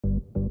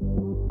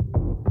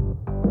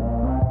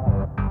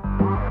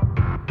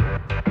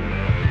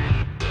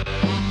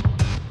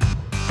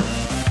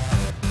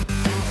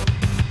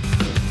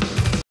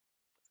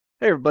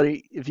Hey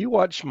everybody, if you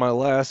watched my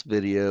last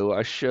video,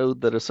 I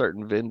showed that a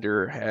certain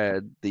vendor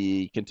had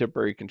the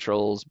Contemporary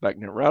Controls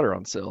BACnet router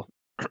on sale.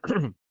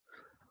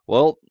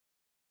 Well,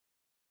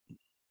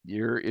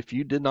 if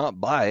you did not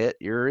buy it,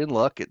 you're in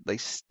luck. They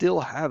still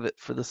have it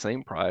for the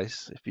same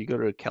price. If you go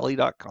to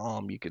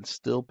Kelly.com, you can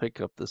still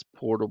pick up this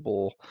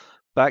portable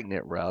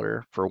BACnet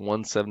router for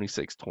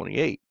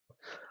 $176.28.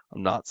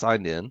 I'm not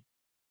signed in.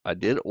 I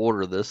did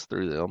order this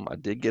through them. I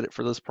did get it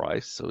for this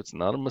price, so it's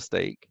not a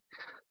mistake.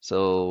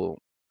 So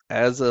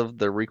as of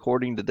the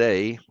recording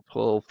today,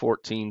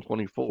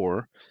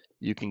 12/14/24,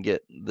 you can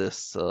get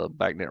this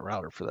BACnet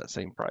router for that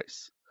same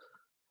price.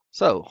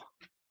 So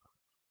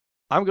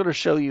I'm going to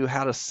show you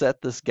how to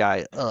set this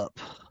guy up.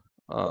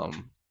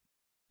 Um,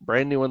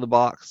 Brand new in the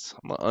box.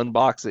 I'm going to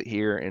unbox it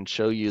here and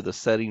show you the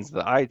settings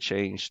that I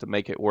changed to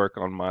make it work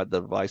on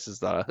the devices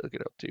that I hook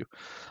it up to.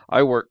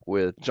 I work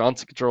with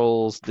Johnson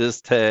Controls,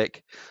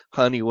 Distech,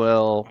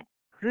 Honeywell,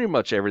 pretty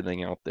much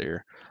everything out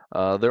there.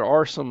 There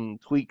are some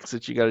tweaks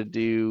that you got to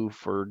do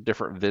for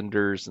different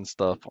vendors and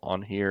stuff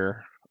on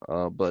here,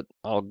 but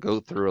I'll go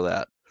through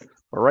that.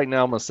 But right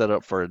now I'm going to set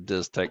up for a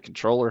Distech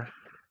controller.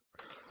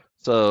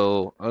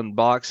 So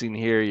unboxing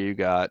here, you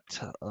got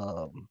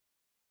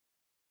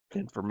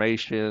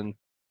information.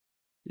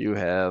 You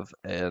have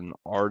an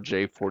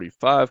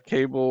RJ45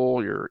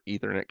 cable, your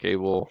Ethernet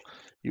cable.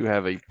 You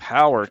have a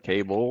power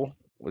cable,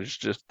 which is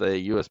just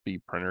a USB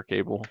printer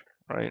cable,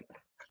 right?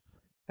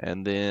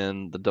 And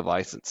then the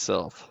device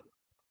itself.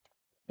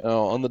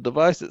 Now, on the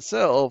device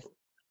itself,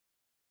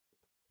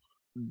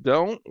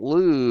 don't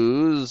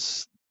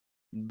lose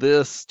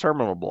this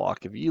terminal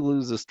block. If you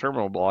lose this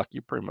terminal block,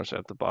 you pretty much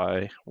have to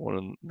buy one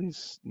of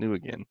these new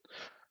again.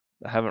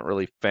 I haven't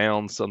really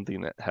found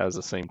something that has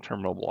the same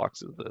terminal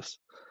blocks as this.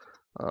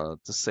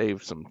 To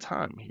save some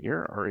time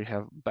here, I already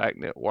have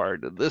BACnet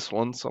wired to this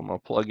one, so I'm going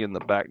to plug in the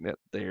BACnet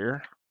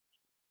there.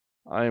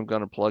 I am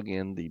going to plug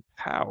in the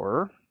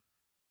power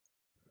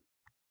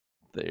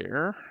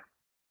there,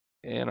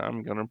 and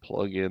I'm going to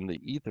plug in the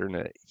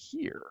Ethernet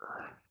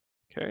here.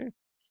 Okay.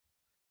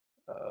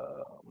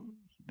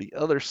 The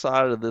other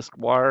side of this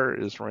wire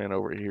is ran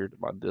over here to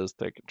my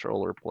Distech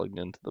controller plugged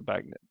into the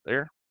BACnet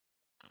there.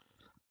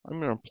 I'm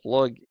going to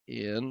plug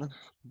in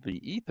the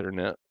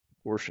Ethernet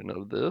portion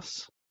of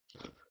this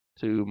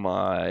to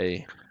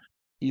my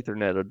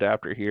Ethernet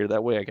adapter here.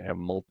 That way I can have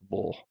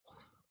multiple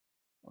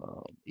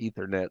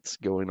Ethernets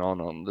going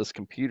on this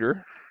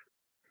computer.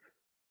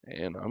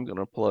 And I'm going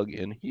to plug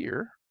in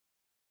here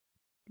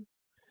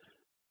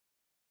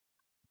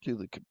to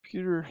the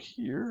computer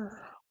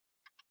here.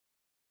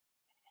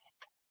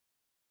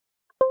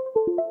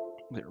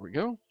 There we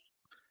go.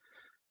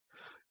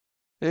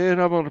 And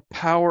I'm going to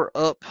power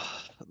up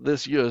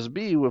this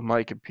USB with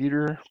my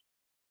computer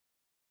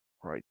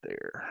right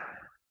there.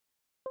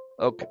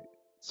 Okay,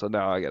 so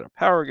now I got a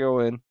power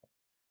going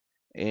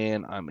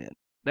and I'm in.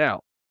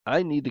 Now,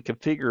 I need to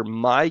configure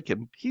my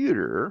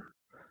computer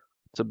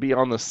to be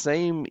on the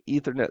same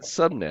Ethernet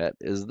subnet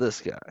as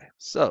this guy.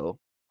 So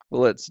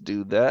let's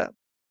do that.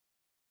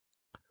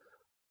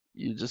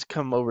 You just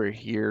come over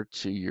here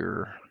to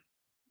your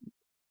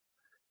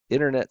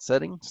internet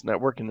settings,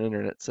 network and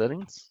internet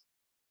settings.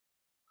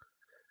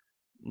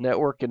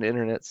 Network and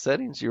internet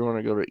settings, you want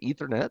to go to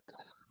Ethernet.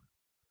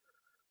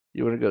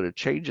 You want to go to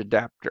change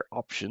adapter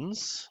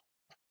options.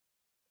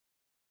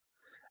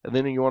 And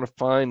then you want to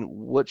find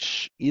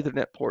which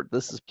Ethernet port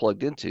this is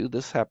plugged into.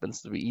 This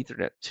happens to be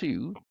Ethernet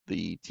 2,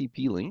 the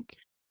TP link.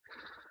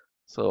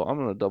 So I'm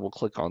going to double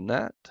click on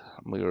that.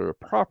 I'm going to go to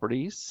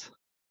properties.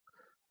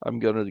 I'm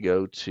going to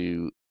go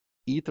to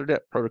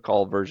Ethernet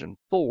protocol version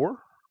 4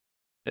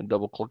 and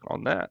double click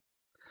on that.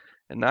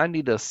 And I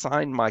need to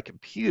assign my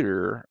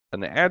computer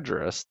an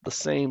address, the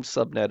same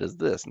subnet as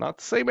this. Not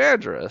the same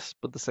address,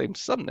 but the same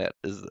subnet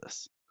as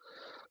this.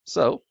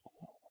 So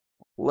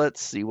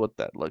let's see what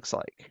that looks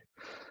like.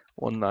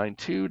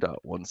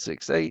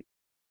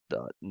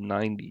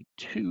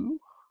 192.168.92.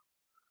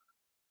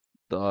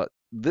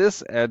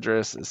 This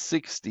address is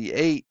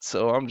 68,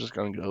 so I'm just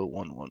going to go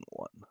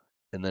 111.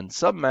 And then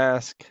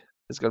submask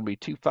is going to be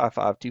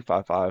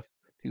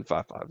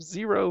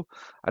 255.255.255.0.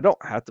 I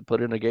don't have to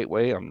put in a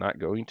gateway. I'm not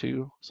going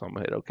to. So I'm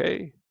going to hit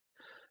OK.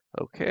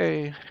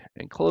 OK.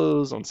 And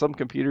close. On some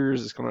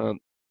computers, it's going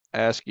to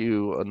ask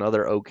you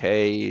another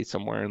OK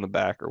somewhere in the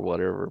back or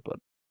whatever, but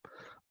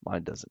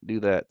mine doesn't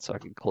do that. So I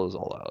can close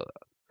all out of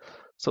that.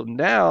 So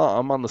now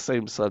I'm on the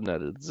same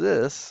subnet as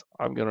this.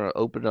 I'm going to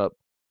open up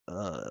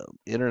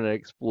Internet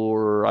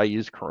Explorer. I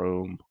use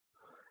Chrome.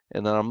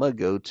 And then I'm going to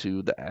go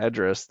to the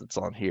address that's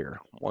on here,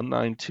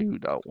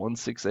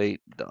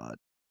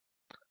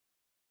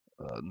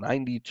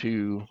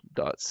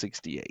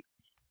 192.168.92.68.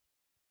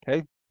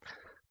 Okay.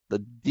 The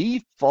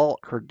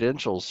default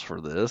credentials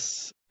for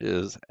this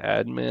is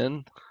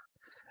admin,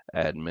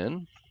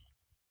 admin.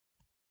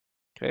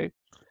 Okay.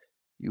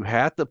 You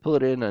have to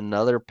put in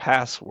another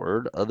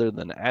password other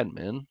than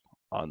admin.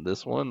 On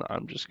this one,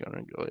 I'm just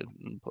going to go ahead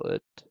and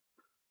put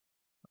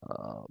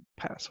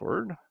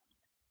password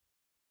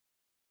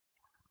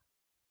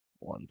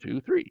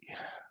 123.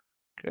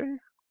 Okay.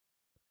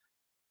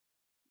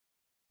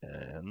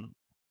 And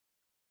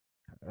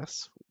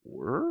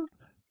password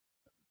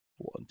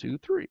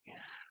 123.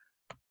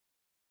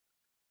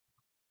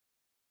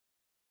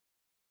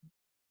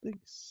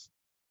 Thanks.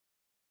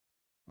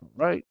 All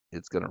right,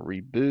 it's going to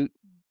reboot.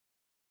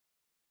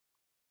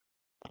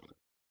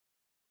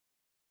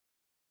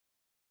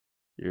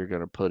 You're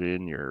going to put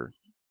in your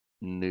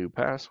new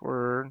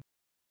password.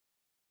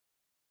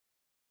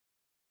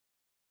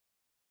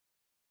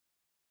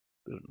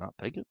 Did it not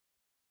take it?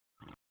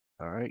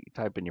 All right, you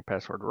type in your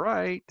password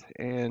right,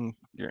 and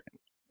you're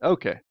in.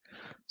 Okay,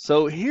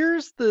 so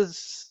here's the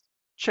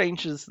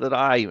changes that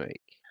I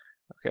make.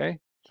 Okay,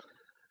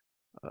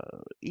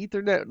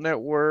 Ethernet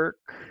network,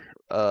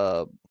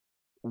 uh,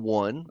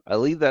 1, I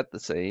leave that the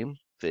same,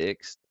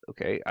 fixed.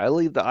 Okay, I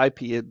leave the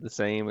IP the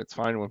same. It's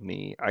fine with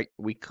me.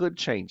 We could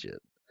change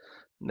it.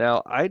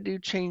 Now I do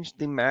change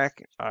the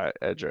MAC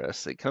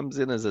address. It comes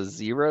in as a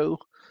 0.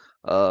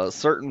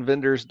 Certain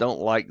vendors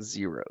don't like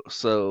 0,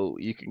 so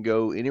you can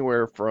go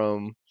anywhere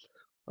from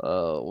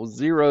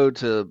 0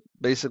 to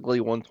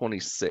basically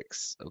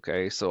 126.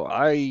 Okay, so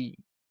I'm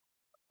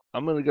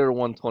gonna go to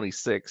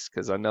 126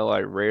 because I know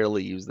I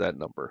rarely use that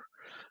number.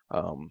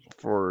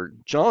 For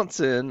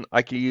Johnson,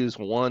 I could use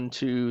 1,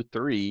 2,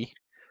 3,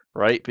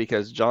 right?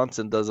 Because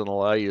Johnson doesn't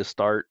allow you to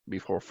start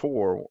before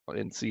 4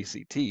 in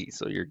CCT,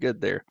 so you're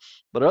good there.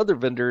 But other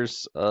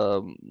vendors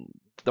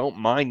don't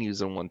mind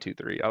using 1, 2,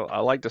 3. I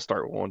like to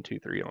start with 1, 2,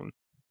 3 on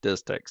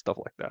Distech, stuff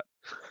like that.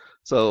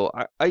 So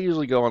I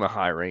usually go on a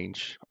high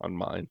range on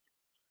mine.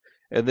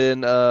 And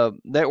then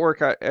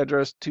network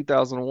address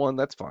 2001,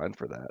 that's fine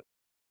for that.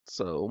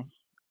 So,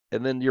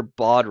 and then your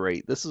baud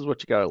rate. This is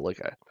what you got to look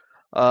at.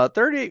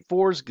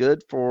 38.4 is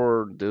good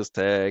for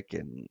Distech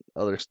and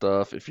other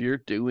stuff. If you're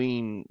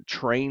doing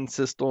train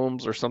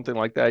systems or something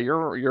like that,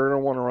 you're gonna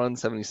want to run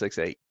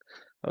 76.8.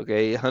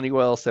 Okay,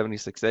 Honeywell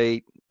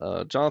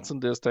 76.8,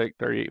 Johnson Distech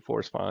 38.4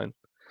 is fine.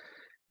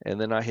 And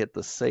then I hit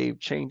the save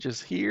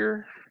changes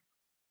here,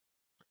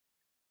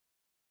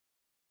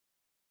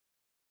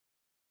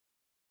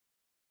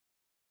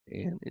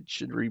 and it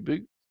should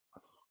reboot.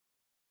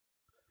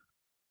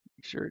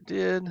 Make sure it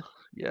did.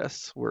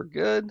 Yes, we're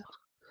good.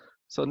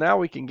 So now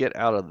we can get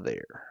out of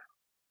there.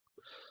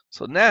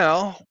 So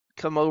now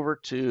come over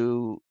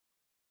to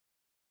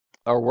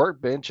our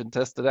workbench and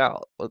test it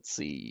out. Let's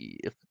see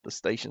if the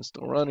station's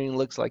still running.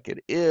 Looks like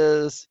it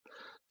is.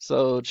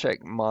 So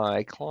check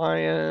my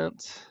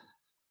client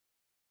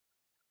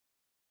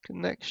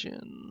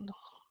connection.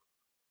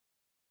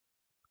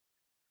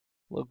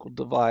 Local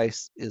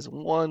device is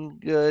 1,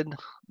 good.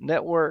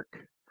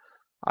 Network,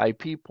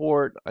 IP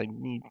port, I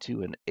need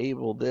to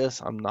enable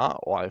this. I'm not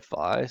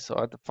Wi-Fi, so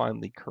I have to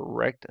find the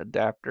correct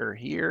adapter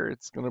here.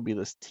 It's going to be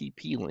this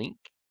TP-Link.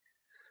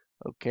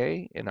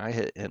 Okay, and I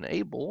hit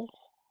enable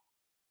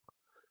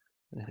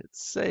and hit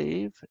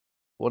save.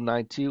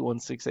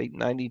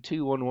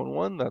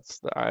 192.168.92.111. That's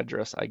the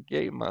address I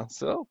gave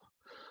myself.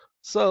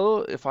 So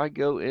if I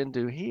go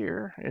into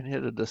here and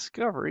hit a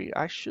discovery,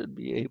 I should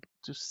be able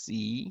to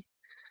see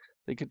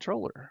the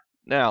controller.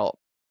 Now,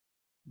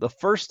 the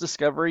first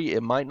discovery,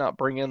 it might not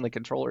bring in the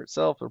controller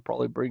itself. It'll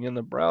probably bring in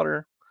the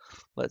router.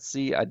 Let's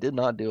see. I did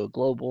not do a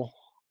global.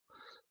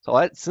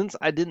 So since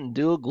I didn't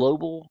do a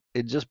global,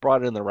 it just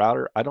brought in the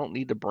router. I don't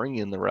need to bring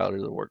in the router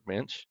to the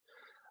workbench.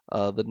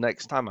 The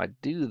next time I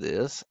do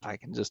this, I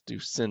can just do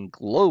send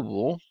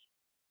global,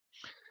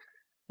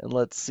 and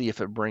let's see if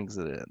it brings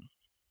it in.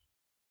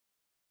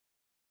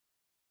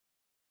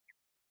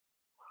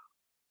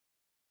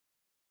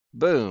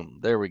 Boom,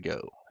 there we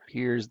go.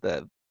 Here's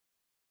that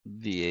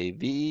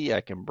VAV.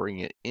 I can bring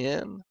it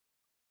in,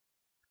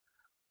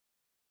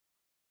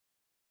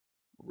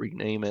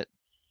 rename it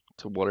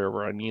to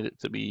whatever I need it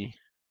to be.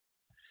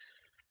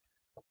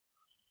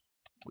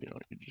 We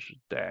don't use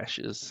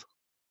dashes.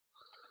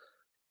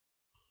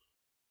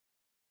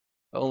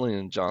 Only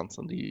in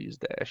Johnson do you use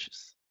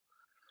dashes.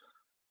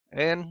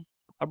 And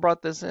I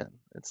brought this in.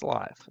 It's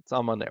live. It's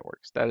on my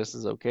network. Status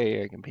is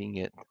okay. I can ping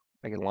it.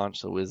 I can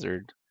launch the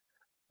wizard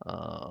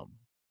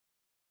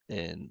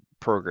and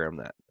program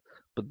that.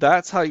 But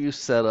that's how you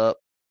set up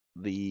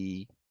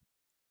the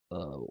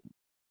uh,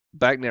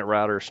 BACnet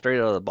router straight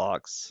out of the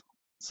box.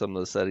 Some of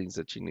the settings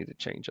that you need to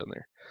change on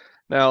there.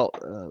 Now,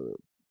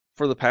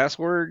 for the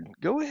password,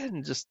 go ahead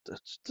and just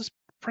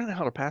print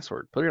out a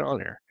password. Put it on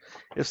there.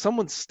 If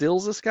someone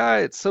steals this guy,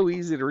 it's so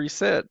easy to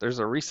reset. There's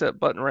a reset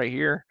button right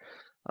here.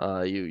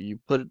 You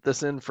put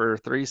this in for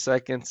 3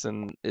 seconds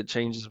and it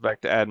changes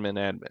back to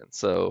admin.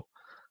 So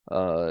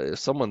if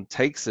someone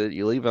takes it,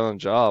 you leave it on a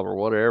job or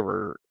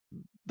whatever,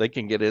 they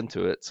can get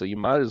into it. So you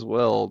might as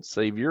well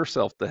save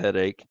yourself the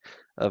headache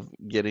of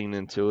getting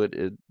into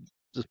it.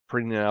 Just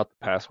printing out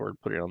the password,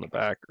 put it on the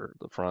back or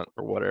the front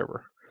or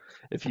whatever.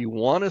 If you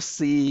want to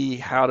see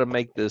how to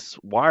make this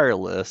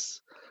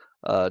wireless,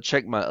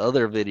 check my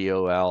other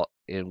video out,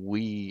 and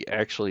we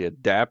actually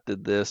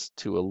adapted this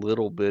to a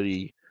little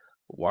bitty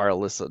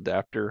wireless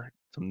adapter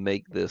to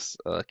make this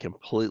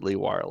completely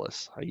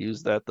wireless. I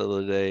used that the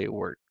other day. It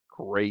worked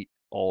great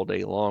all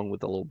day long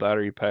with the little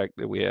battery pack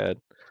that we had,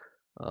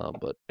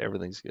 but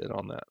everything's good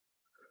on that.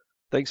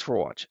 Thanks for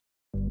watching.